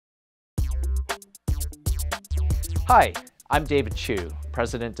Hi, I'm David Chiu,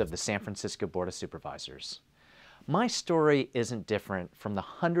 President of the San Francisco Board of Supervisors. My story isn't different from the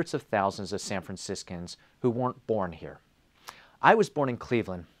hundreds of thousands of San Franciscans who weren't born here. I was born in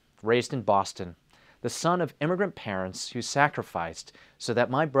Cleveland, raised in Boston, the son of immigrant parents who sacrificed so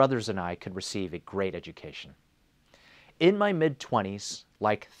that my brothers and I could receive a great education. In my mid-20s,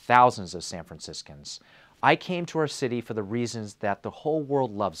 like thousands of San Franciscans, I came to our city for the reasons that the whole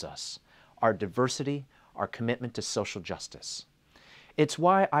world loves us: our diversity, our commitment to social justice. It's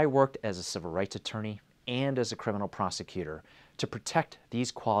why I worked as a civil rights attorney and as a criminal prosecutor to protect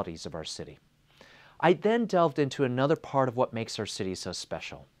these qualities of our city. I then delved into another part of what makes our city so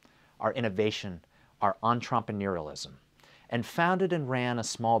special: our innovation, our entrepreneurialism, and founded and ran a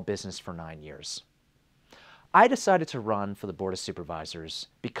small business for 9 years. I decided to run for the Board of Supervisors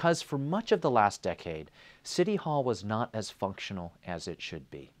because for much of the last decade, City Hall was not as functional as it should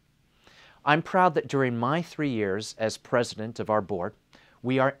be. I'm proud that during my 3 years as president of our board,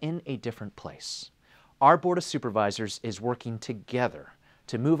 we are in a different place. Our Board of Supervisors is working together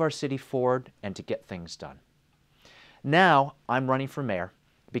to move our city forward and to get things done. Now, I'm running for mayor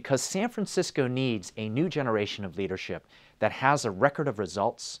because San Francisco needs a new generation of leadership that has a record of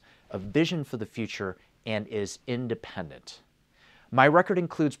results, a vision for the future, and is independent. My record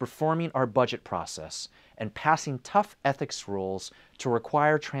includes reforming our budget process and passing tough ethics rules to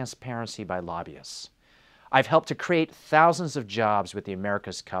require transparency by lobbyists. I've helped to create thousands of jobs with the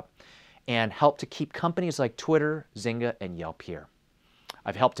America's Cup and helped to keep companies like Twitter, Zynga, and Yelp here.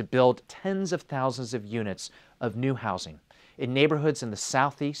 I've helped to build tens of thousands of units of new housing in neighborhoods in the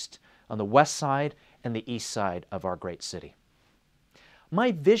southeast, on the west side, and the east side of our great city.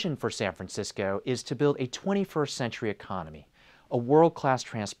 My vision for San Francisco is to build a 21st century economy, a world-class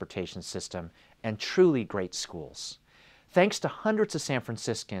transportation system, and truly great schools. Thanks to hundreds of San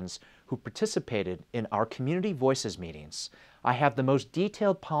Franciscans who participated in our Community Voices meetings, I have the most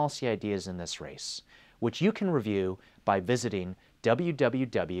detailed policy ideas in this race, which you can review by visiting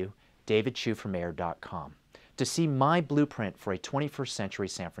www.davidchiuformayor.com to see my blueprint for a 21st century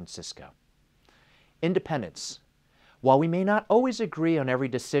San Francisco. Independence. While we may not always agree on every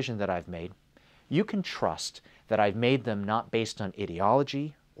decision that I've made, you can trust that I've made them not based on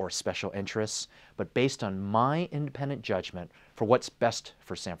ideology or special interests, but based on my independent judgment for what's best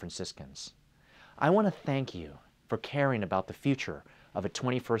for San Franciscans. I want to thank you for caring about the future of a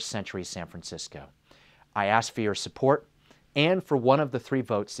 21st century San Francisco. I ask for your support and for one of the 3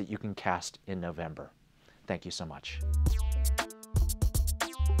 votes that you can cast in November. Thank you so much.